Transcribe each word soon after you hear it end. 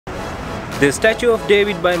The statue of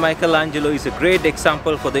David by Michelangelo is a great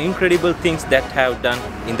example for the incredible things that have done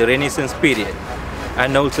in the Renaissance period.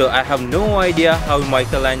 And also I have no idea how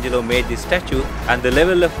Michelangelo made this statue and the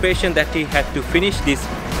level of patience that he had to finish this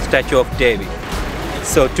statue of David.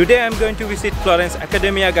 So today I'm going to visit Florence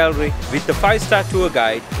Accademia Gallery with the 5-star tour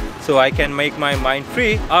guide, so I can make my mind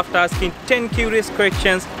free after asking 10 curious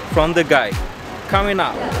questions from the guide. Coming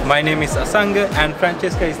up, my name is Asanga and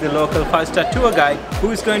Francesca is the local 5-star tour guide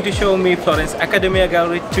who is going to show me Florence Accademia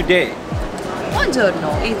Gallery today.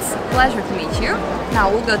 Buongiorno, it's a pleasure to meet you.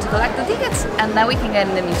 Now we'll go to collect the tickets and then we can get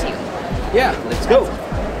in the museum. Yeah, let's go.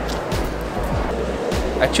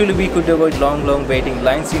 Actually, we could avoid long waiting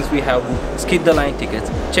lines since we have skip the line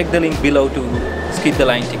tickets. Check the link below to skip the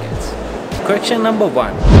line tickets. Question number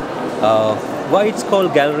 1. Why it's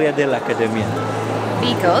called Galleria dell'Accademia?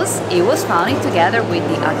 Because it was founded together with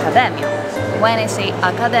the Accademia. When I say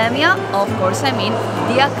Accademia, of course I mean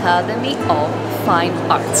the Academy of Fine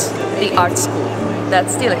Arts, the art school that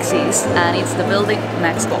still exists, and it's the building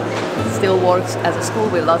next door. It still works as a school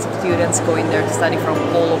with lots of students going there to study from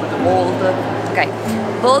all over the world. Okay,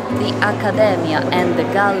 both the Accademia and the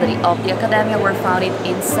Gallery of the Accademia were founded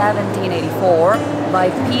in 1784 by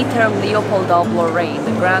Peter Leopold of Lorraine,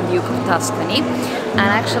 the Grand Duke of Tuscany. And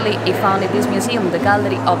actually he founded this museum, the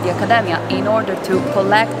Gallery of the Accademia, in order to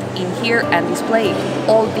collect in here and display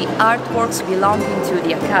all the artworks belonging to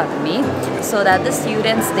the Academy, so that the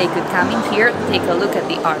students, they could come in here, take a look at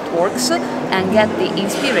the artworks and get the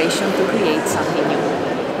inspiration to create something new.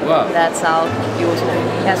 Wow. That's how it was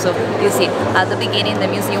made. Yeah, so you see, at the beginning the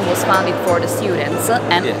museum was founded for the students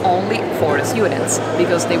and only for the students,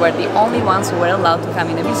 because they were the only ones who were allowed to come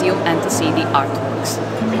in the museum and to see the artworks.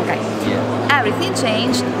 Okay. Yeah. Everything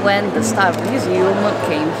changed when the star of the museum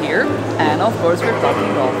came here, and of course we're talking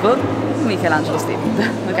of Michelangelo's David.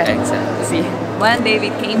 Okay. Exactly. See, when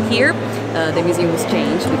David came here, the museum was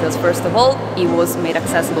changed because first of all, it was made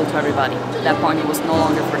accessible to everybody. At that point, it was no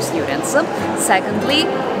longer for students. Secondly,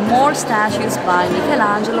 more statues by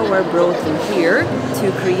Michelangelo were brought in here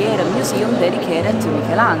to create a museum dedicated to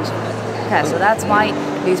Michelangelo. Okay, so that's why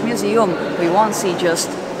this museum, we won't see just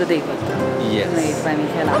the David made by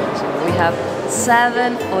Michelangelo. We have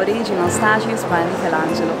 7 original statues by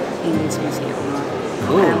Michelangelo in this museum.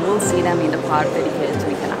 Ooh. And we'll see them in the part dedicated to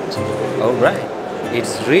Michelangelo. Alright,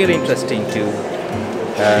 it's really interesting to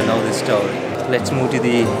know the story. Let's move to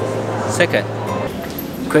the second.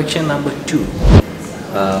 Question number 2.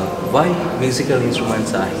 Why musical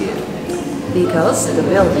instruments are here? Because the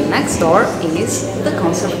building next door is the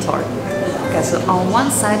conservatory. Okay, so on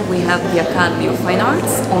one side we have the Academy of Fine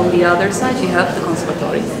Arts, on the other side you have the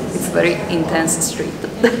conservatory. It's a very intense street.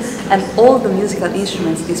 And all the musical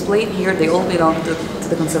instruments displayed here, they all belong to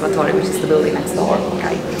the conservatory, which is the building next door.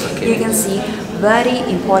 Okay. You can see very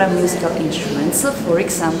important musical instruments. For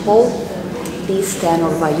example, this tenor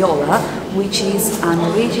viola, which is an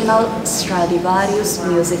original Stradivarius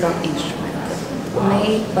musical instrument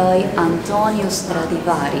made by Antonio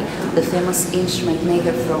Stradivari, the famous instrument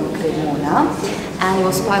maker from Cremona, and it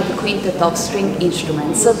was part of the quintet of string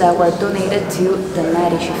instruments that were donated to the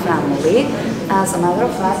Medici family. As a matter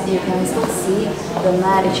of fact, you can still see the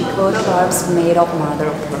Medici coat of arms made of mother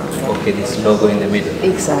of pearl. Okay, this logo in the middle.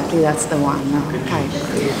 Exactly, that's the one. Okay.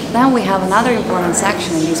 Then we have another important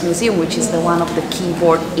section in this museum, which is the one of the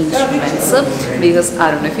keyboard instruments, because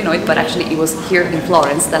I don't know if you know it, but actually it was here in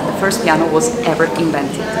Florence that the first piano was ever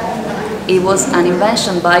invented. It was an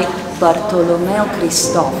invention by Bartolomeo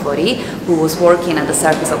Cristofori, who was working at the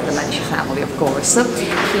service of the Medici family, of course.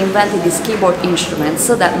 He invented these keyboard instruments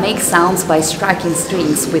that make sounds by striking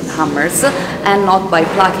strings with hammers and not by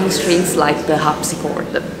plucking strings like the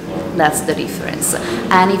harpsichord. That's the difference.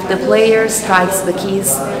 And if the player strikes the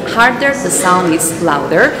keys harder, the sound is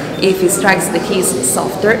louder. If he strikes the keys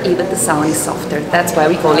softer, even the sound is softer. That's why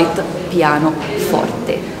we call it piano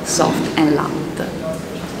forte, soft and loud.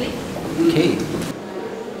 Okay.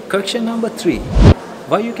 Question number 3.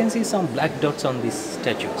 Why you can see some black dots on these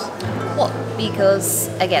statues? Well, because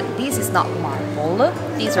again, this is not marble.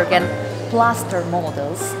 These are again plaster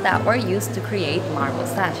models that were used to create marble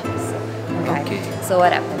statues. Okay. So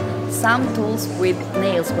what happened? Some tools with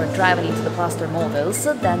nails were driven into the plaster models,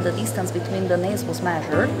 then the distance between the nails was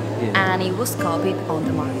measured and it was copied on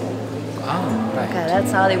the marble. Ah, right. Okay,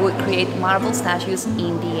 that's how they would create marble statues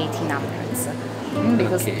in the 1800s.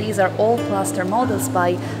 Because these are all plaster models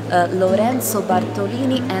by Lorenzo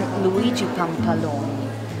Bartolini and Luigi Pampaloni.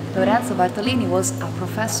 Lorenzo Bartolini was a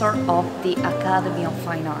professor of the Academy of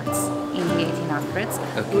Fine Arts in the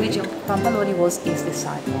 1800s. Luigi Pampaloni was his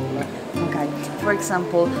disciple. Okay. For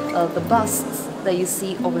example, the busts that you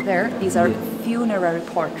see over there, these are funerary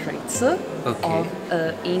portraits of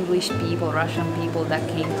English people, Russian people that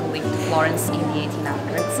came to live to Florence in the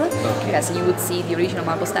 1800s. Okay, so you would see the original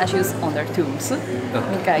marble statues on their tombs.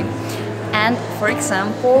 Okay. And for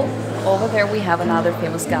example, over there we have another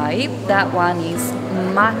famous guy. That one is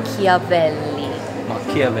Machiavelli.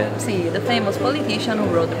 Machiavelli. See, the famous politician who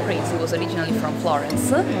wrote The Prince. He was originally from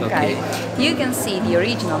Florence. Okay. You can see the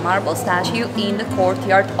original marble statue in the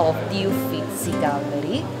courtyard of the Uffizi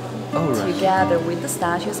Gallery, together with the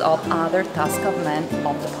statues of other Tuscan men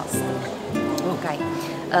of the past. Okay.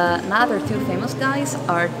 Another two famous guys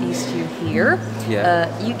are these two here.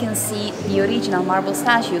 You can see the original marble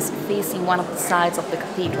statues facing one of the sides of the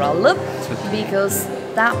cathedral, because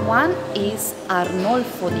that one is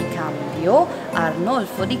Arnolfo di Cambio.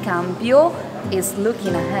 Arnolfo di Cambio is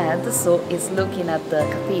looking ahead, so is looking at the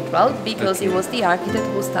cathedral, because he was the architect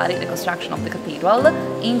who studied the construction of the cathedral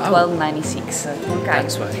in 1296. Okay.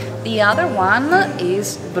 That's right. The other one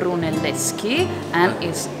is Brunelleschi and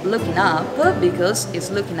is looking up because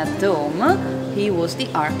he's looking at the dome. He was the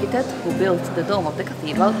architect who built the dome of the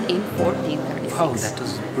cathedral in 1436. Wow, that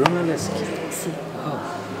was Brunelleschi. See. Oh,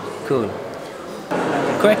 cool.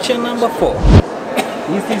 Question number 4.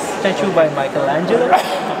 Is this statue by Michelangelo?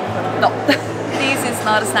 No, this is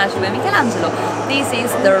not a statue by Michelangelo. This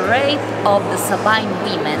is the Rape of the Sabine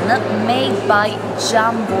Women made by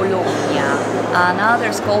Gian Bologna,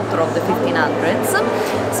 another sculptor of the 1500s.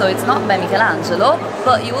 So it's not by Michelangelo,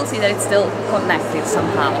 but you will see that it's still connected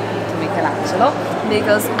somehow to Michelangelo,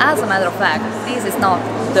 because as a matter of fact, this is not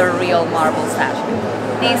the real marble statue.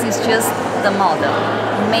 This is just the model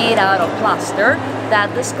made out of plaster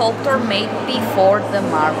that the sculptor made before the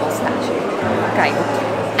marble statue. Okay.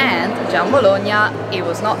 And Gian Bologna, he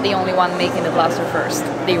was not the only one making the plaster first.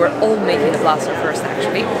 They were all making the plaster first,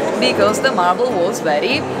 actually, because the marble was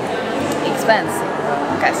very expensive.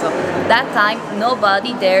 Okay, so that time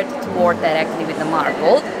nobody dared to work directly with the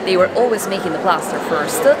marble. They were always making the plaster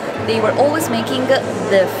first. They were always making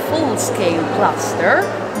the full-scale plaster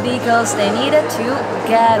because they needed to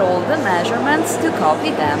get all the measurements to copy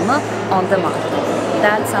them on the marble.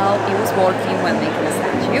 That's how it was working when making a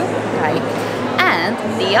statue. Okay. And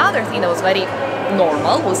the other thing that was very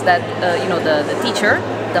normal was that, you know, the teacher,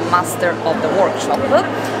 the master of the workshop,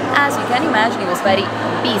 as you can imagine, he was very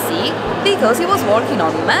busy because he was working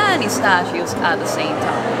on many statues at the same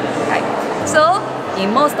time. Okay? So,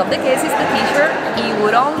 in most of the cases, the teacher, he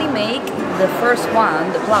would only make the first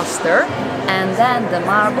one, the plaster, and then the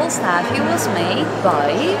marble statue was made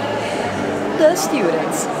by the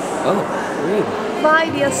students. Oh, really? By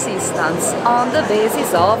the assistants on the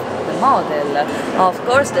basis of the model. Of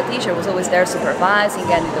course, the teacher was always there supervising,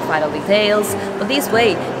 getting the final details, but this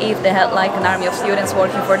way, if they had like an army of students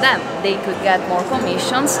working for them, they could get more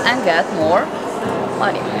commissions and get more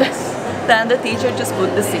money. Then the teacher just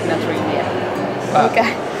put the signature in the end.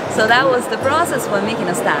 Okay, so that was the process when making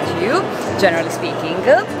a statue, generally speaking.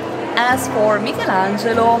 As for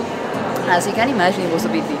Michelangelo, as you can imagine, it was a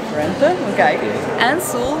bit different, okay? And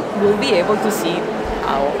soon we'll be able to see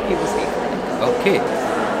how it was different. Okay.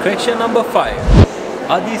 Question number 5.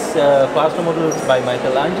 Are these plaster models by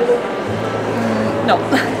Michelangelo? No,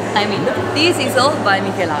 I mean, this is all by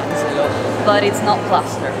Michelangelo, but it's not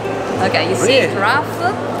plaster. Okay, you see it's rough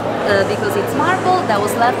because it's marble that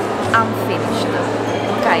was left unfinished.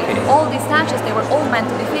 Okay, all these statues, they were all meant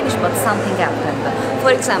to be finished, but something happened.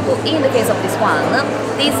 For example, in the case of this one,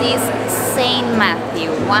 this is Saint Matthew,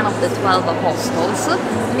 one of the 12 apostles.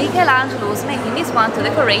 Michelangelo was making this one to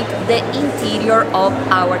decorate the interior of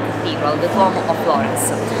our cathedral, the Duomo of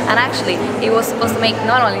Florence. And actually, he was supposed to make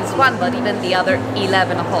not only this one, but even the other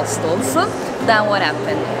 11 apostles. Then what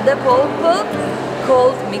happened? The Pope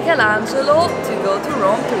called Michelangelo to go to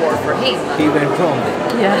Rome to work for him. He went wrong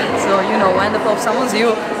then. Yeah, so you know, when the Pope summons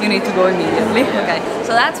you, you need to go immediately. Okay,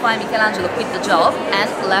 so that's why Michelangelo quit the job and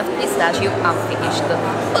left his statue unfinished.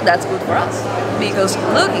 But that's good for us, because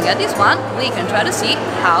looking at this one, we can try to see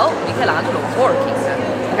how Michelangelo was working.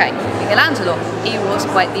 Okay, Michelangelo, he was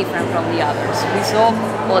quite different from the others. We saw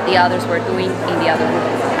what the others were doing in the other room,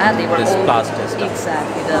 and they were this all plaster stuff.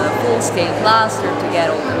 Exactly, the full-scale plaster to get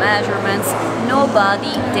all the measurements.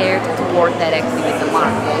 Nobody dared to work directly with the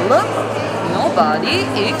marble. Nobody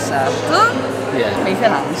except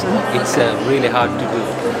Michelangelo. It's really hard to do.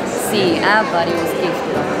 See, everybody was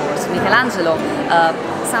gifted, of course. Michelangelo,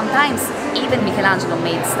 sometimes even Michelangelo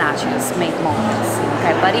made statues, made models.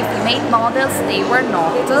 Okay, but if he made models, they were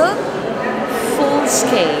not full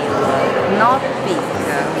scale, not big.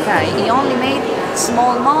 Okay, he only made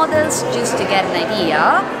small models just to get an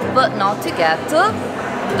idea, but not to get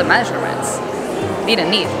the measurements.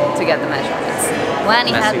 didn't need to get the measurements. When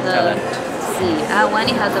he had when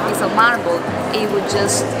he had a piece of marble, he would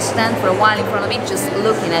just stand for a while in front of it, just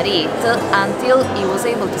looking at it, until he was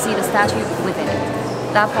able to see the statue within it.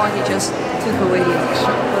 At that point, he just took away the image.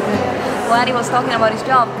 When he was talking about his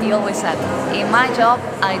job, he always said, in my job,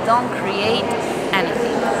 I don't create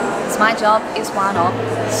anything. My job is one of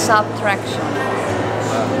subtraction.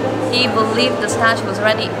 He believed the statue was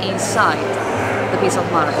already inside the piece of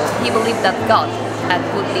marble. He believed that God had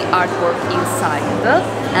put the artwork inside,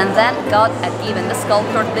 and then God had given the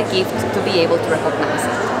sculptor the gift to be able to recognize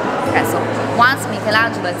it. Okay, so once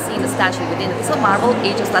Michelangelo had seen the statue within the piece of marble,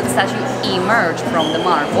 he just let the statue emerge from the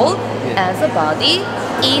marble as a body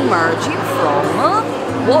emerging from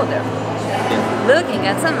water. Looking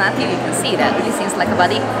at St. Matthew, you can see that it seems like a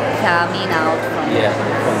body coming out from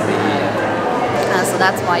so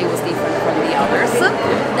that's why it was different from the others.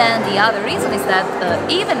 Then the other reason is that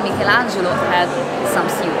even Michelangelo had some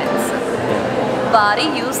students, but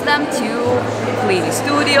he used them to clean his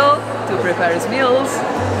studio, to prepare his meals,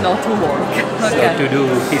 not to work. Okay. So to do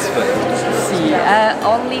his work.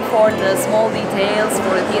 Only for the small details,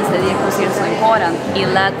 for the things that he considered so important, he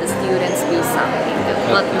let the students do something,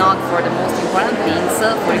 but not for the most important things.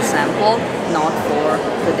 For example, not for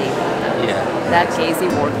the David. In that case, he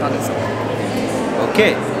worked on his own.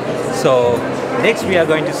 Okay, so next we are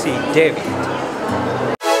going to see David.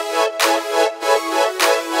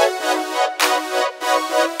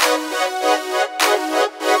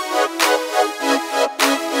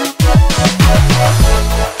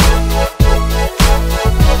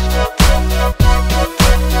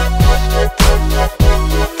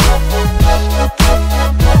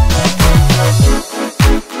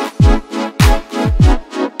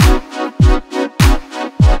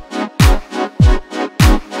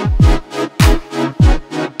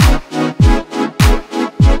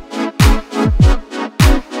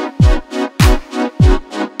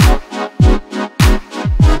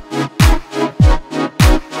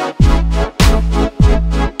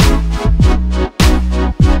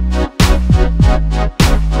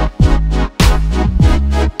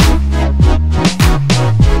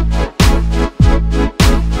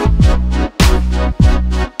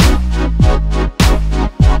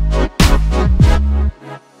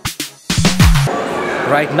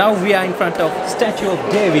 Right now we are in front of statue of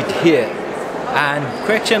David here, and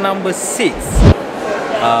question number 6.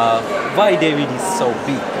 Why David is so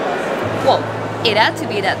big? Well, it had to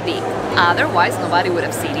be that big, otherwise nobody would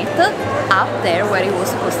have seen it up there where it was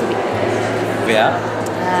supposed to be. Where?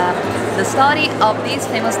 The story of this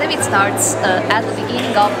famous David starts at the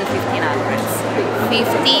beginning of the 1500s,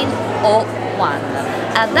 1501.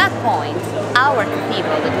 At that point, our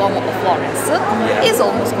cathedral, the Duomo of Florence, is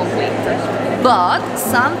almost complete. But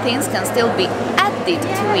some things can still be added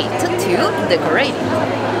to it to decorate it.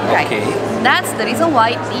 Okay. That's the reason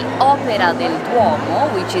why the Opera del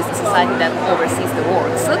Duomo, which is the society that oversees the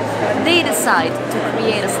works, they decide to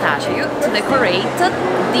create a statue to decorate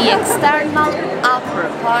the external upper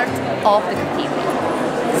part of the cathedral.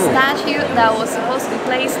 A statue that was supposed to be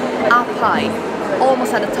placed up high,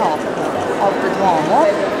 almost at the top of the Duomo,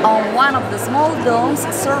 on one of the small domes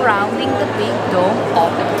surrounding the big dome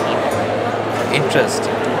of the cathedral.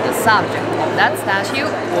 Interesting. The subject of that statue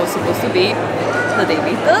was supposed to be the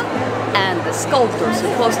David, and the sculptor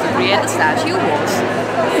supposed to create the statue was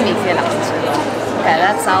Michelangelo. Okay,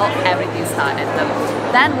 that's how everything started.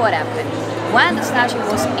 Then what happened? When the statue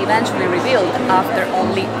was eventually revealed after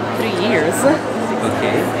only 3 years,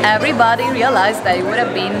 everybody realized that it would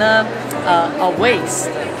have been a waste.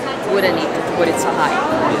 Wouldn't need to put it so high.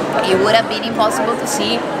 It would have been impossible to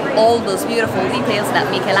see all those beautiful details that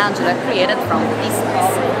Michelangelo created from the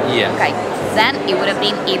distance. Yeah. Okay. Then it would have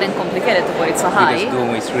been even complicated to put it so high. Because the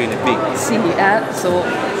dome is really big. So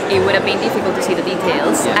it would have been difficult to see the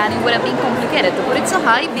details, and it would have been complicated to put it so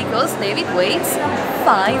high because David weighs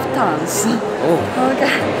 5 tons.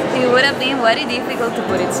 Okay. It would have been very difficult to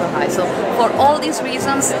put it so high. So for all these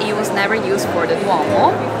reasons, it was never used for the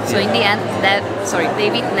Duomo. So in the end,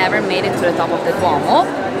 David never made it to the top of the Duomo.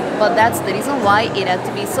 But that's the reason why it had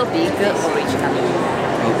to be so big originally.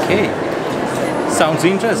 Okay, sounds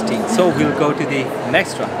interesting. So we'll go to the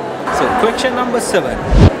next one. So question number 7.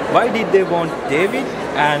 Why did they want David,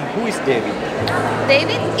 and who is David?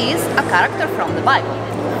 David is a character from the Bible,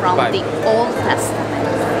 from the Old Testament.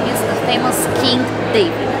 He's the famous King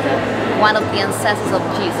David, one of the ancestors of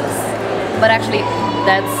Jesus. But actually,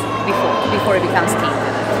 that's before he becomes king.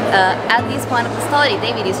 At this point of the story,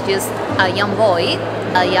 David is just a young boy,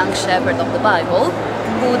 a young shepherd of the Bible,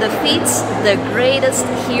 who defeats the greatest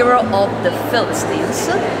hero of the Philistines,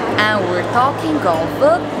 and we're talking of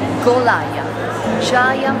Goliath.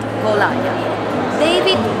 giant Goliath.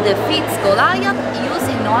 David defeats Goliath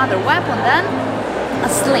using no other weapon than a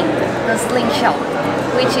sling, the slingshot,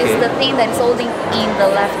 which is the thing that is holding in the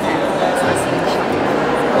left hand. That's the slingshot.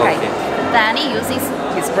 Okay. Then he uses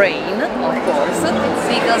his brain, of course,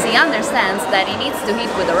 because he understands that he needs to hit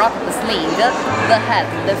with the rock of the sling the head,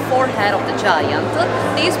 the forehead of the giant.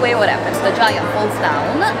 This way what happens? The giant falls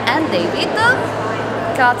down and David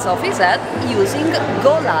cuts off his head using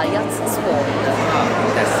Goliath's sword.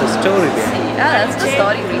 That's the story behind it. Yeah, that's the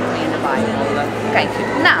story written in the Bible. Okay,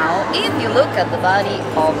 now if you look at the body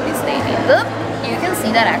of this David, you can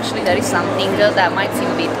see that actually there is something that might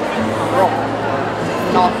seem a bit wrong,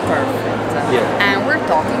 not perfect. Yeah. And we're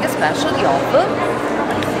talking especially of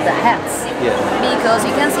the hands. Yeah. Because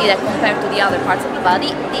you can see that compared to the other parts of the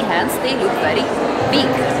body, the hands, they look very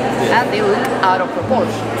big. Yeah. And they look out of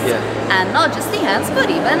proportion. Yeah. And not just the hands,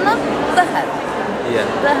 but even the head. Yeah.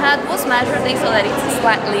 The head was measured, they saw that it's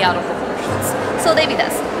slightly out of proportions. So David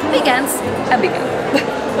has big hands and big head.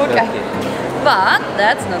 Okay. But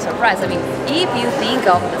that's no surprise. I mean, if you think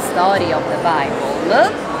of the story of the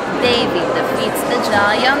Bible, David defeats the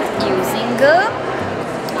giant using the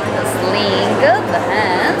sling, the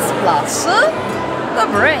hands, plus the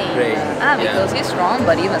brain. Because he's strong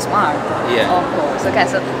but even smart. Yeah. Of course. Okay,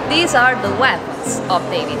 so these are the weapons of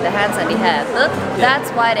David, the hands and the head.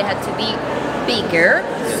 That's why they had to be bigger,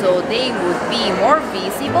 so they would be more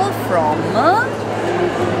visible from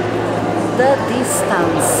the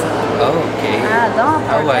distance. Okay. Don't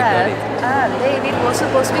How I got forget, it. David was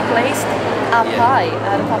supposed to be placed up high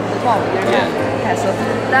at the top of the throne. Yeah, so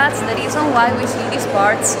that's the reason why we see these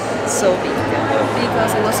parts so big,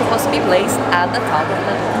 because it was supposed to be placed at the top of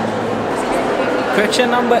the throne.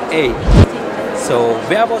 Question number 8. So,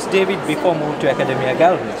 where was David before moving to Accademia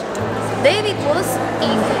Gallery? David was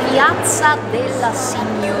in Piazza della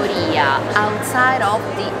Signoria, outside of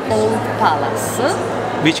the old palace.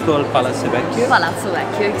 Which called Palazzo Vecchio? Palazzo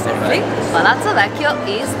Vecchio, exactly. Palazzo Vecchio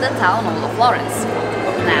is the town hall of Florence.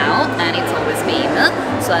 Now, and it's always been,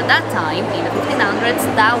 so at that time, in the 1500s,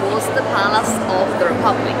 that was the Palace of the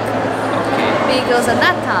Republic. Because at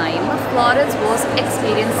that time, Florence was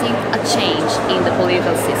experiencing a change in the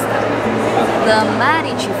political system. The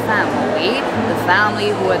Medici family, the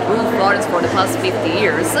family who had ruled Florence for the past 50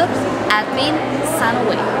 years, had been sent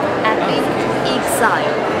away, had been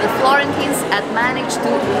exiled. The Florentines had managed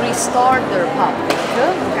to restore the Republic.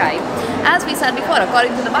 Okay. As we said before,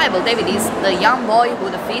 according to the Bible, David is the young boy who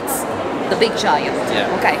defeats the big giant. Yeah.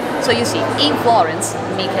 Okay, so you see, in Florence,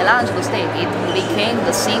 Michelangelo's David became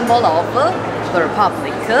the symbol of the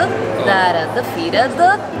Republic that defeated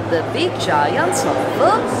the big giants of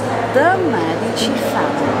the Medici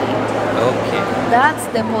family. Okay. That's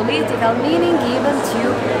the political meaning given to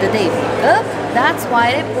the David. That's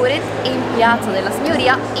why they put it in Piazza della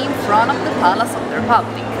Signoria in front of the Palace of the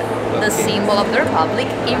Republic. The symbol of the Republic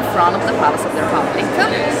in front of the Palace of the Republic.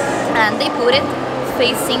 And they put it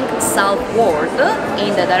facing southward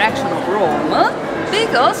in the direction of Rome,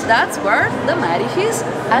 because that's where the Medicis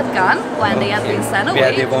had gone when they had been sent away.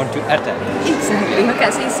 Where they want to attack. Exactly. Okay,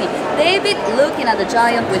 so you see, David looking at the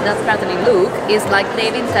giant with that threatening look is like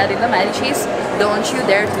David telling the Medicis, don't you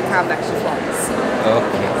dare to come back to Florence.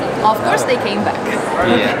 Okay. Of course they came back.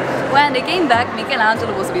 Yeah. When they came back,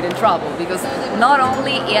 Michelangelo was a bit in trouble, because not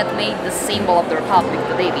only he had made the symbol of the Republic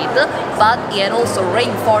to David, but he had also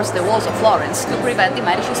reinforced the walls of Florence to prevent the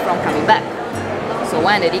Medicis from coming back. So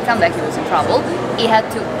when they did come back, he was in trouble. He had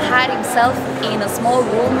to hide himself in a small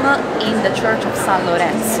room in the church of San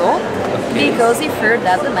Lorenzo, because he feared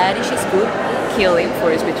that the Medicis could kill him for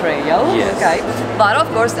his betrayal. Yes. Okay. But of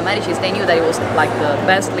course the Medicis, they knew that he was like the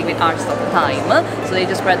best living artist of the time, so they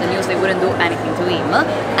just spread the news they wouldn't do anything to him,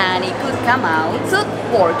 and he could come out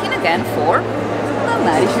working again for the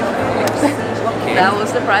Medici family. That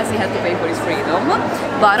was the price he had to pay for his freedom.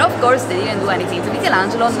 But of course they didn't do anything to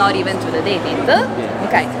Michelangelo, not even to the David.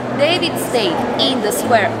 Okay, David stayed in the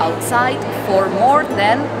square outside for more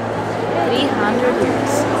than 300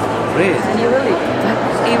 years. Really? Can you believe it?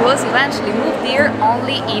 He was eventually moved here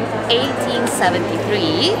only in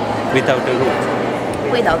 1873. Without a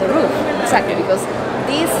roof? Without a roof, exactly, because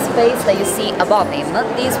this space that you see above him,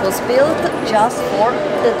 this was built just for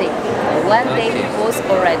the David. When David was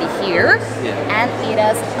already here, and it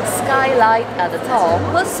has a skylight at the top,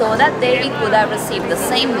 so that David would have received the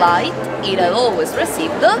same light it had always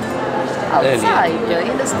received outside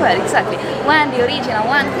in the square. Exactly. When the original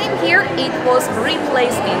one came here, it was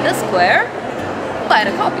replaced in the square by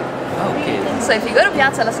the copy. Okay. So if you go to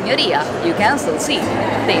Piazza della Signoria, you can still see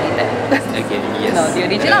David there. Again, yes. No, the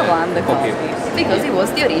original one, the copy, because it was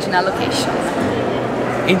the original location.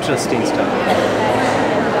 Interesting stuff.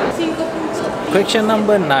 Question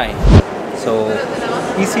number 9. So,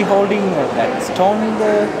 is he holding that stone in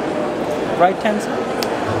the right hand side?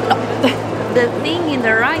 No. The thing in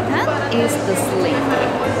the right hand is the sling.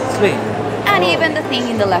 Sling. And even the thing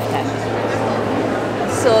in the left hand.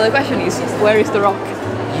 So the question is, where is the rock?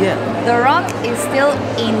 Yeah. The rock is still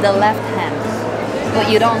in the left hand, but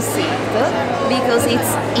you don't see it because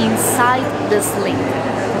it's inside the sling.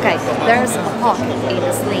 Okay, there's a pocket in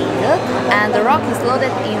the sling, and the rock is loaded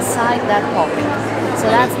inside that pocket. So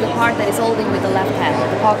that's the part that is holding with the left hand,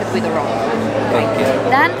 the pocket with the rock. Okay.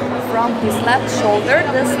 Then from his left shoulder,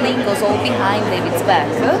 the sling goes all behind David's back.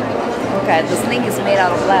 Okay, the sling is made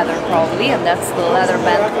out of leather probably, and that's the leather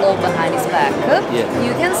band all behind his back. Yeah.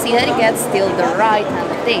 You can see that he gets still the right hand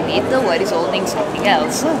of David, where he's holding something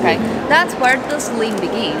else. Okay, that's where the sling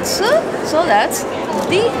begins. So that's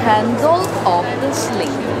the handle of the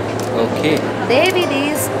sling. Okay. David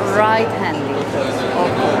is right-handed, of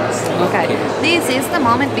course. Okay. This is the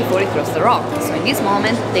moment before he throws the rock. So in this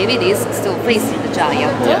moment, David is still facing the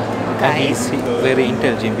giant. Yeah. Okay. And he's very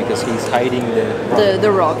intelligent because he's hiding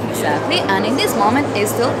the rock, exactly. And in this moment, he's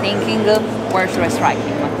still thinking, where should I strike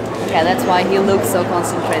him? Okay, that's why he looks so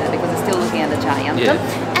concentrated, because he's still looking at the giant. Yeah.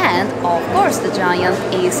 And of course, the giant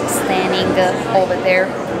is standing over there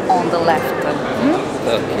on the left.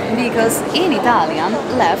 Okay. Because in Italian,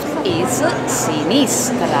 left is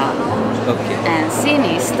sinistra. Okay. And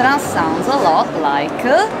sinistra sounds a lot like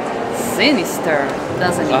sinister,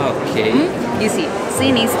 doesn't it? Okay. You see,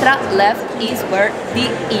 sinistra, left, is where the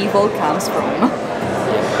evil comes from.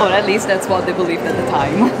 Or at least that's what they believed at the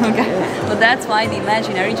time. Okay, but that's why the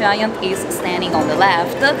imaginary giant is standing on the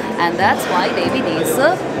left, and that's why David is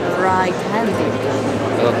right-handed.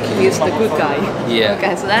 Okay. He's the good guy. Yeah.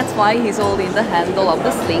 Okay, so that's why he's holding the handle of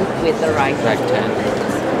the sling with the right hand.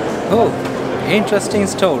 Oh, interesting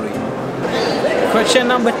story. Question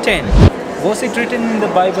number 10. Was it written in the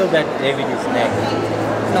Bible that David is naked?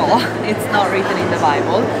 No, it's not written in the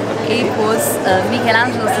Bible. It was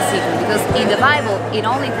Michelangelo's decision, because in the Bible it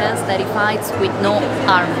only tells that he fights with no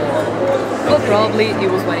armor. But probably it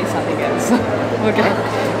was wearing something else. Okay.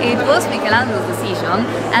 It was Michelangelo's decision,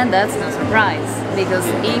 and that's no surprise, because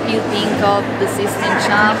if you think of the Sistine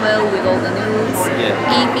Chapel with all the nudes,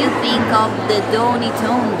 if you think of the Doni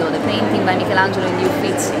Tondo, the painting by Michelangelo in the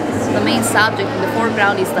Uffizi, the main subject in the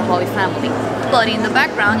foreground is the Holy Family. But in the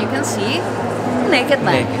background you can see naked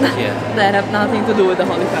men that have nothing to do with the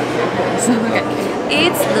Holy Family, of course. Okay.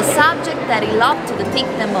 It's the subject that he loved to depict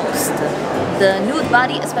the most. The nude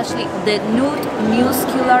body, especially the nude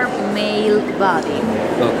muscular male body.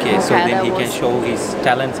 Okay, so then he can show his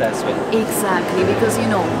talents as well. Exactly, because you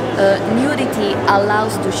know, nudity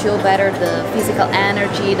allows to show better the physical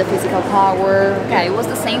energy, the physical power. Okay, it was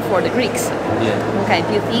the same for the Greeks. Yeah. Okay,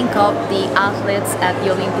 if you think of the athletes at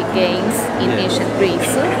the Olympic Games in ancient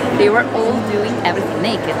Greece, they were all doing everything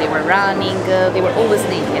naked. They were running, they were always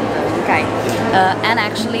naked. Okay, and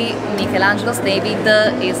actually Michelangelo's David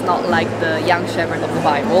is not like the young shepherd of the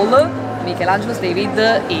Bible. Michelangelo's David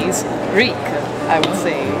is Greek, I would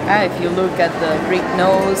say. If you look at the Greek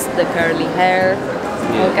nose, the curly hair,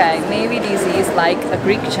 okay, maybe this is like a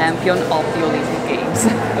Greek champion of the Olympic Games.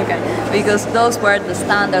 Okay, because those were the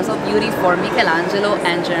standards of beauty for Michelangelo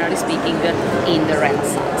and generally speaking in the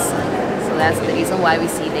Renaissance. So that's the reason why we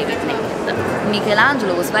see David naked.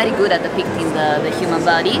 Michelangelo was very good at depicting the human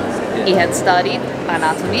body. He had studied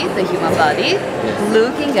anatomy, the human body,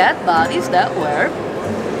 looking at bodies that were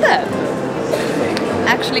dead.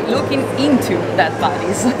 Actually looking into dead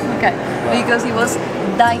bodies. Okay, because he was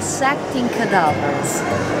dissecting cadavers.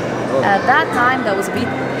 At that time that was a bit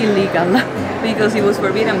illegal because it was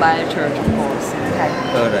forbidden by the church, of course.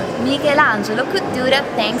 Okay. Michelangelo could do that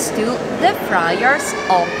thanks to the friars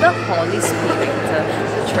of the Holy Spirit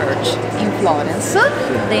church in Florence.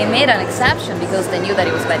 They made an exception because they knew that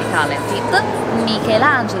he was very talented.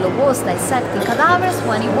 Michelangelo was dissecting cadavers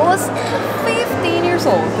when he was 15 years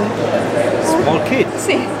old. Small kid.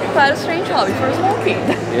 See, quite a strange hobby for a small kid.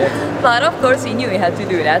 Yeah. But of course he knew he had to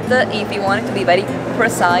do that if he wanted to be very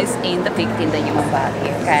precise in depicting the human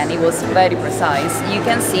body. Okay, and he was very precise. You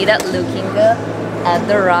can see that looking at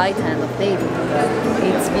the right hand of David.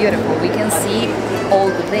 It's beautiful. We can see all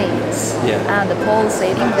the veins and the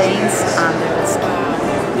pulsating veins under the skin.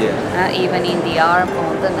 Yeah. Even in the arm,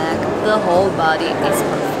 on the neck, the whole body is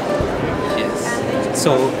perfect. Yes.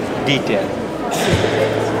 So detailed.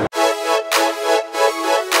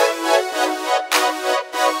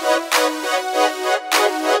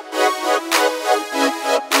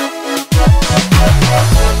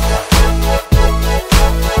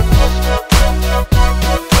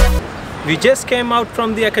 We just came out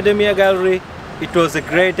from the Accademia Gallery. It was a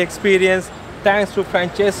great experience. Thanks to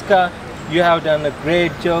Francesca, you have done a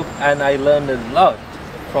great job and I learned a lot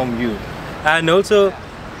from you. And also,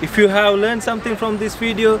 if you have learned something from this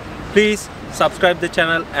video, please subscribe the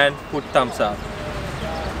channel and put thumbs up.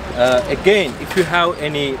 Again, if you have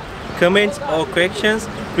any comments or corrections,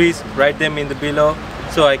 please write them in the below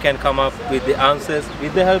so I can come up with the answers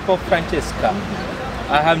with the help of Francesca.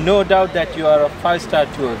 I have no doubt that you are a 5-star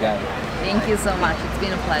tour guide. Thank you so much. It's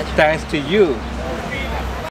been a pleasure. Thanks to you.